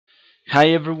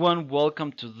Hi everyone,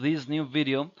 welcome to this new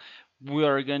video. We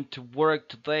are going to work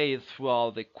today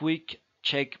throughout the quick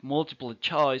check multiple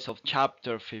choice of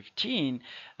chapter 15,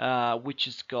 which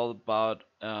is called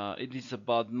it is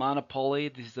about monopoly.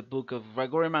 This is a book of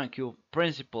Gregory Mankiw,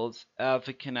 Principles of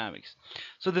Economics.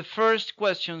 So the first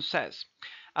question says,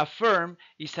 a firm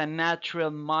is a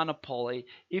natural monopoly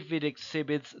if it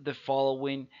exhibits the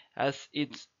following as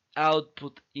its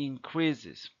output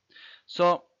increases.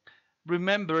 So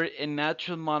remember, a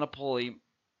natural monopoly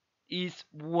is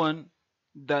one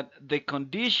that the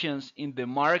conditions in the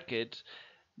market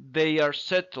they are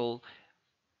settled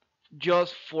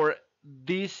just for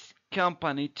this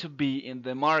company to be in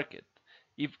the market.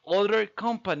 If other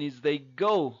companies they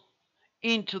go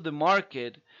into the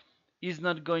market, is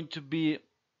not going to be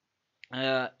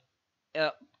uh,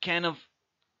 kind of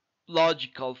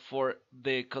logical for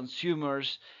the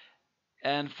consumers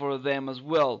and for them as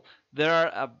well. There are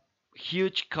a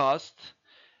huge cost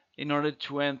in order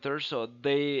to enter, so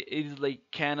they it is like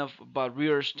kind of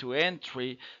barriers to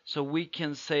entry, so we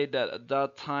can say that at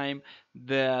that time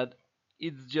that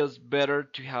it's just better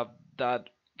to have that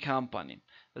company.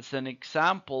 As an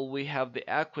example, we have the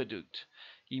aqueduct.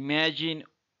 Imagine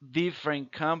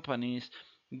different companies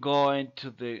going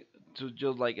to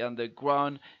just like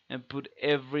underground and put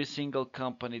every single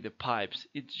company the pipes.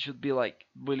 It should be like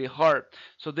really hard,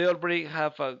 so they already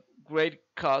have a great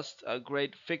cost, a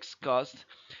great fixed cost.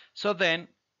 So then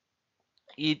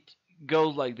it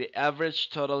goes like the average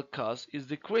total cost is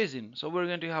decreasing. So we're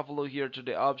going to have a look here to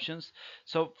the options.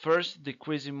 So first,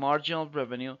 decreasing marginal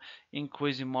revenue,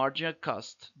 increasing marginal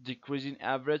cost, decreasing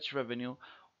average revenue,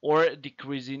 or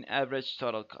decreasing average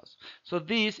total cost. So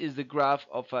this is the graph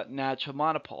of a natural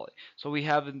monopoly. So we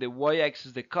have in the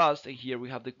y-axis the cost, and here we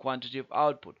have the quantity of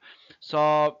output.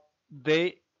 So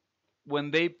they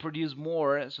when they produce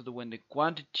more, so that when the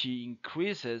quantity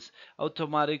increases,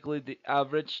 automatically the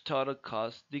average total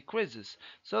cost decreases.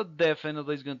 So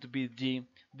definitely it's going to be the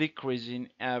decreasing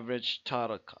average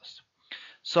total cost.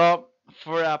 So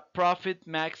for a profit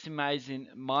maximizing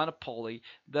monopoly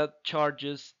that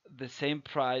charges the same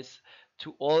price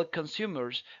to all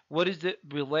consumers, what is the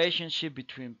relationship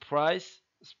between price,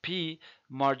 P,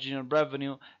 marginal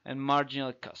revenue, and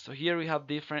marginal cost? So here we have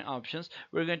different options.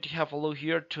 We're going to have a look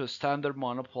here to a standard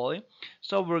monopoly.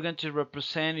 So we're going to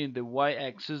represent in the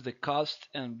y-axis the cost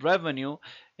and revenue,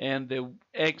 and the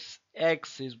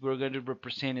x-axis we're going to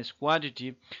represent as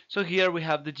quantity. So here we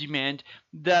have the demand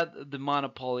that the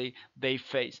monopoly they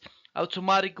face.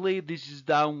 Automatically, this is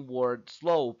downward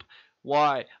slope.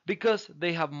 Why? Because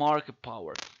they have market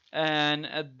power, and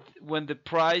when the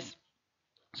price,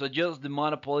 so just the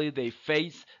monopoly they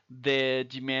face the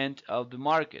demand of the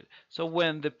market. So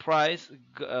when the price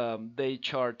they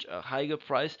charge a higher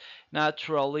price,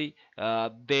 naturally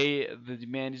the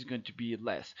demand is going to be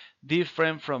less.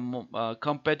 Different from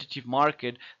competitive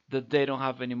market that they don't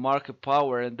have any market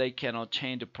power and they cannot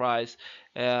change the price,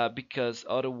 because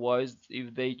otherwise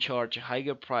if they charge a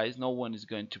higher price, no one is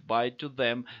going to buy to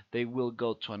them. They will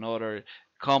go to another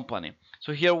company.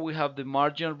 So here we have the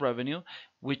marginal revenue,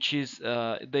 which is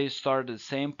they start at the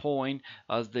same point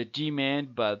as the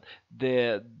demand, but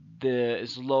the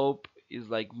slope is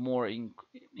like more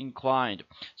inclined.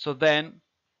 So then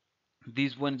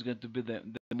this one is going to be the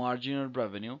marginal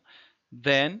revenue.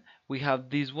 Then we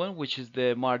have this one, which is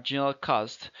the marginal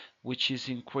cost, which is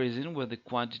increasing when the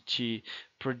quantity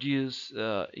produced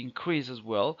increase as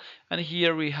well. And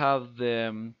here we have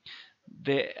the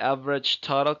average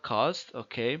total cost,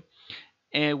 okay,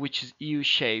 and which is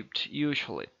U-shaped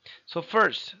usually. So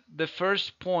first, the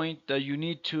first point that you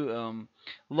need to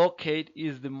locate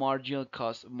is the marginal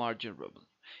cost, marginal revenue.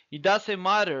 It doesn't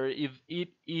matter if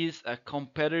it is a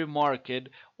competitive market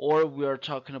or we are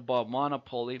talking about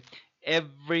monopoly.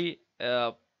 Every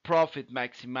profit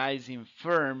maximizing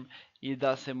firm, it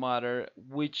doesn't matter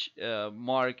which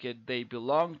market they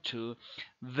belong to,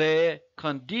 the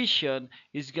condition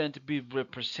is going to be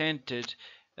represented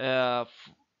uh,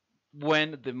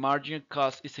 when the marginal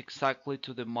cost is exactly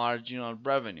to the marginal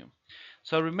revenue.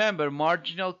 So remember,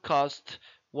 marginal cost,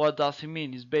 what does it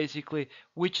mean? Is basically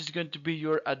which is going to be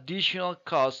your additional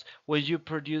cost when you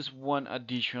produce one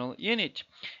additional unit.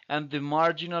 And the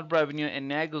marginal revenue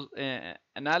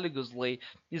analogously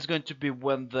is going to be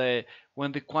when the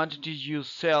quantity you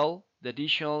sell, the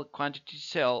additional quantity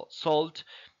sold,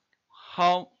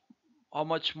 how how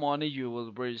much money you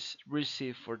will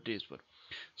receive for this one.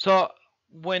 So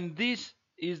when this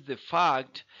is the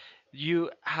fact, you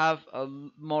have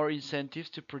more incentives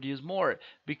to produce more,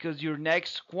 because your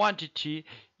next quantity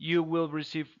you will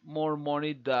receive more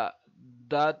money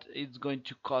that it's going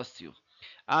to cost you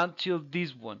until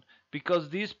this one. because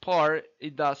this part,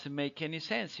 it doesn't make any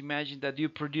sense. Imagine that you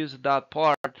produce that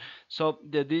part, so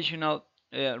the additional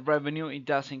revenue, it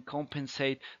doesn't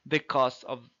compensate the cost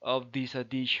of this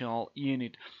additional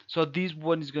unit. So this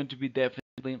one is going to be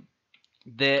definitely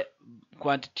the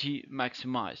quantity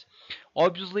maximized.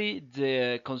 Obviously,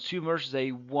 the consumers,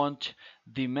 they want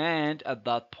demand at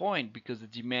that point because the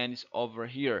demand is over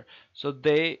here. So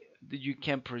you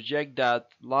can project that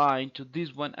line to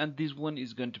this one, and this one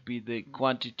is going to be the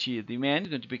quantity demand. It's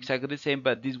going to be exactly the same,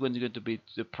 but this one is going to be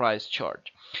the price chart.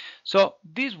 So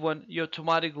this one, you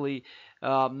automatically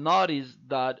notice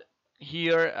that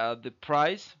here the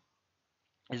price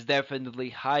is definitely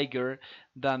higher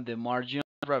than the marginal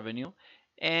revenue,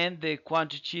 and the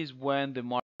quantity is when the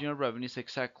marginal revenue is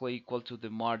exactly equal to the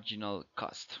marginal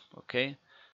cost. Okay,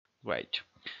 great.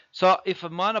 So if a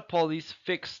monopoly's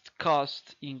fixed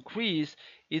cost increase,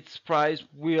 its price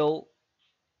will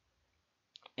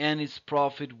and its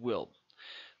profit will.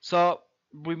 So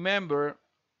remember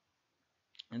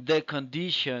the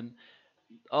condition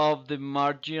of the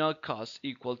marginal cost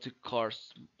equal to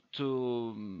cost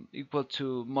to equal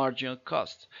to marginal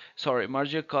cost. Sorry,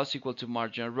 marginal cost equal to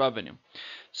marginal revenue.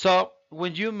 So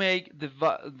when you make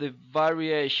the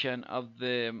variation of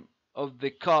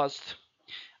the cost,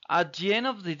 at the end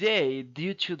of the day,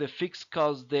 due to the fixed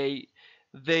cost, they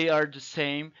are the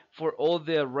same for all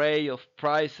the array of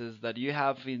prices that you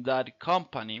have in that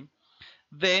company.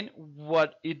 Then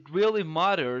what it really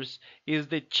matters is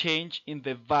the change in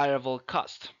the variable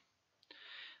cost.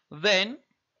 Then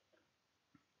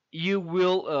you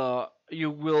will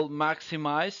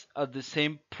maximize at the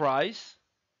same price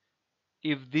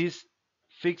if this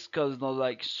fixed cost is not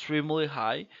like extremely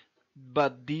high,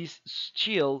 but this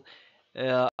still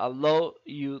allow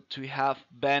you to have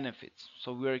benefits.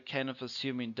 So we're kind of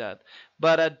assuming that.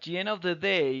 But at the end of the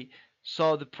day,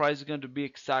 so the price is going to be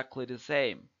exactly the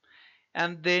same.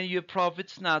 And then your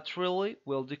profits naturally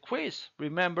will decrease.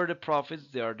 Remember, the profits,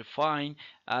 they are defined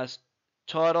as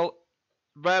total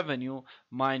revenue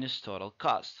minus total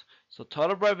cost. So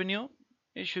total revenue,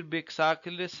 it should be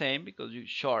exactly the same because you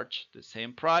charge the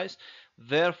same price,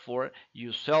 therefore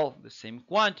you sell the same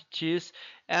quantities,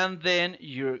 and then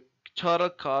your total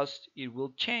cost, it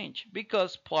will change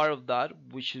because part of that,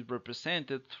 which is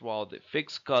represented throughout the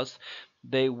fixed cost,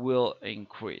 they will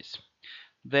increase.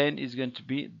 Then it's going to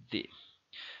be D.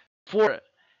 4.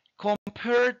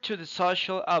 Compared to the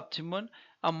social optimum,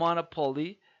 a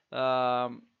monopoly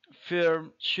firm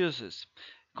chooses.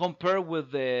 Compare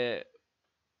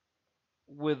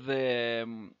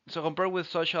compare with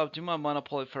social optimum, a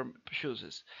monopoly firm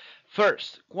chooses.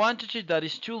 First, quantity that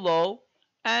is too low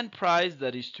and price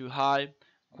that is too high.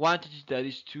 Quantity that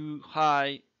is too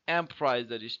high and price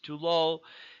that is too low.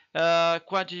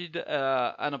 Quantity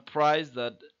and a price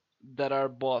that are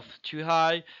both too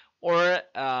high, or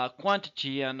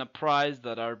quantity and a price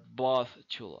that are both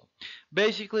too low.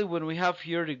 Basically, when we have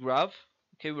here the graph,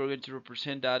 okay, we're going to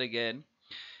represent that again.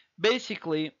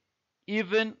 Basically,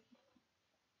 even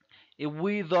if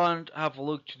we don't have a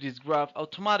look to this graph,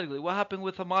 automatically what happened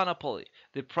with a monopoly?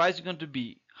 The price is going to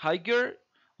be higher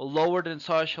or lower than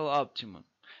social optimum.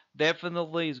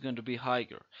 Definitely is going to be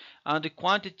higher. And the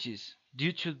quantities,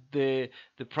 due to the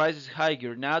price is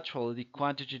higher, naturally the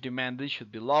quantity demanded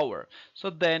should be lower. So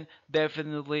then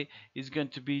definitely is going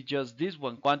to be just this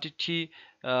one, quantity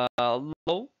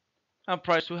low and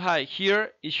price too high.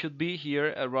 Here it should be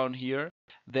here around here,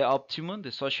 the optimum,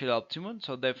 the social optimum.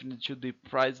 So definitely should be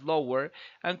price lower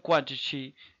and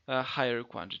quantity higher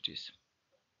quantities.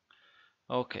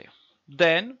 Okay,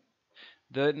 then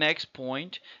the next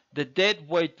point, the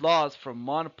deadweight loss from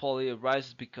monopoly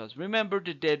arises because, remember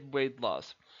the deadweight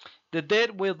loss. The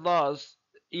deadweight loss,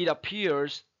 it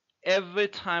appears every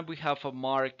time we have a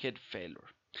market failure.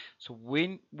 So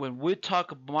when we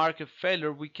talk about market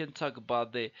failure, we can talk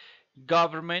about the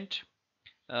government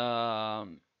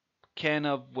kind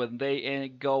of when they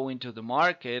go into the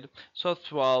market, so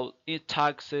throughout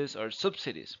taxes or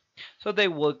subsidies. So they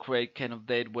will create kind of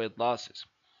deadweight losses.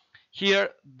 Here,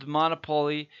 the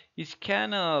monopoly is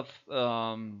kind of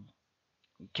an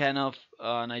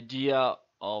idea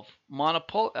of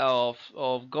monopoly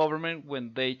of government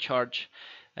when they charge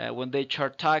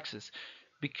taxes,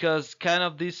 because kind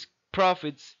of these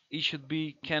profits, it should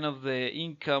be kind of the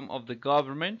income of the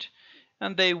government,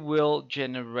 and they will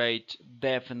generate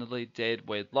definitely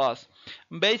deadweight loss.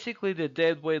 Basically, the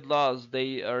deadweight loss,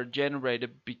 they are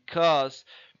generated because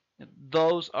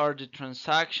those are the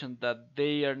transactions that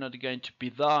they are not going to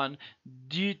be done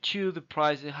due to the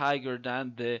price higher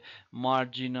than the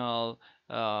marginal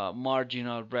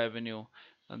revenue.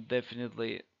 And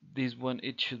definitely this one,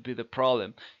 it should be the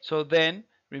problem. So then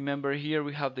Remember, here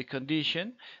we have the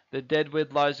condition. The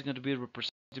deadweight loss is going to be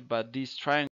represented by this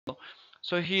triangle.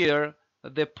 So here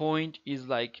the point is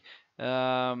like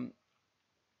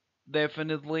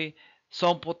definitely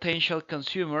some potential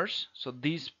consumers. So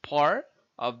this part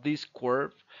of this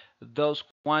curve, those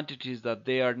quantities that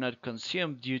they are not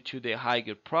consumed due to the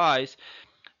higher price,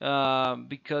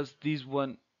 because this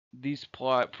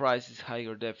price is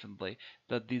higher definitely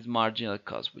than this marginal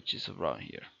cost, which is around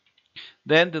here.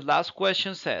 Then the last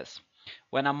question says,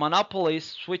 when a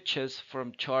monopolist switches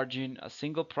from charging a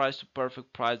single price to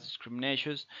perfect price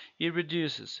discriminations, it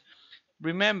reduces.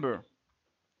 Remember,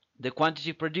 the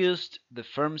quantity produced, the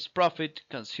firm's profit,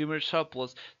 consumer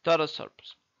surplus, total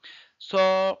surplus.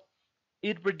 So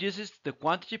it reduces the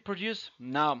quantity produced.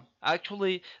 Now,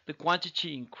 actually, the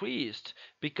quantity increased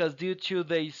because due to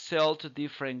they sell to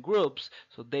different groups,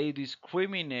 so they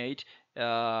discriminate,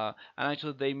 and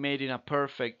actually they made in a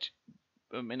perfect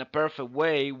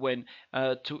way when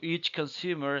to each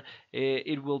consumer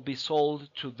it will be sold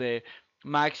to the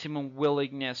maximum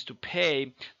willingness to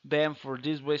pay. Then for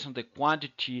this reason the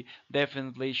quantity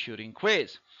definitely should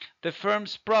increase. The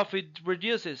firm's profit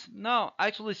reduces. No,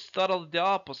 actually it's totally the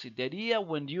opposite. The idea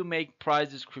when you make price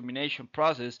discrimination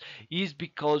process is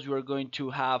because you are going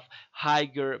to have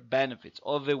higher benefits,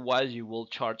 otherwise you will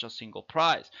charge a single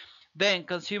price. Then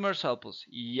consumer surplus,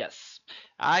 yes.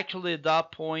 Actually, at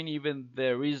that point, even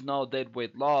there is no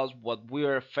deadweight loss. What we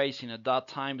are facing at that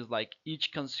time is like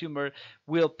each consumer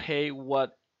will pay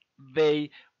what they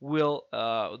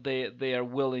they are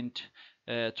willing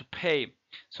to pay.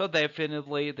 So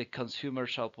definitely the consumer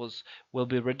surplus will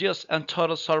be reduced, and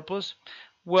total surplus,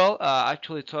 well,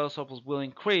 actually total surplus will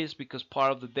increase because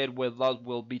part of the deadweight loss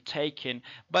will be taken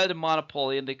by the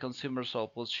monopoly, and the consumer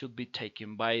surplus should be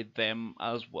taken by them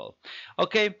as well.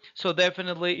 Okay, so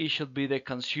definitely it should be the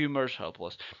consumer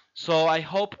surplus. So I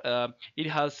hope it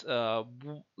has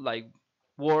like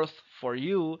worth for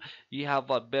you. You have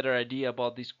a better idea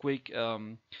about this quick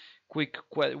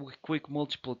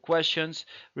multiple questions.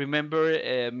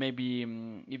 Remember, maybe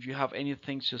if you have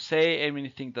anything to say,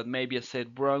 anything that maybe I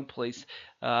said wrong, please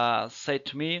say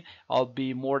to me. I'll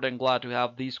be more than glad to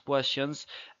have these questions.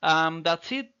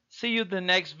 That's it. See you in the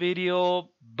next video.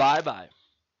 Bye bye.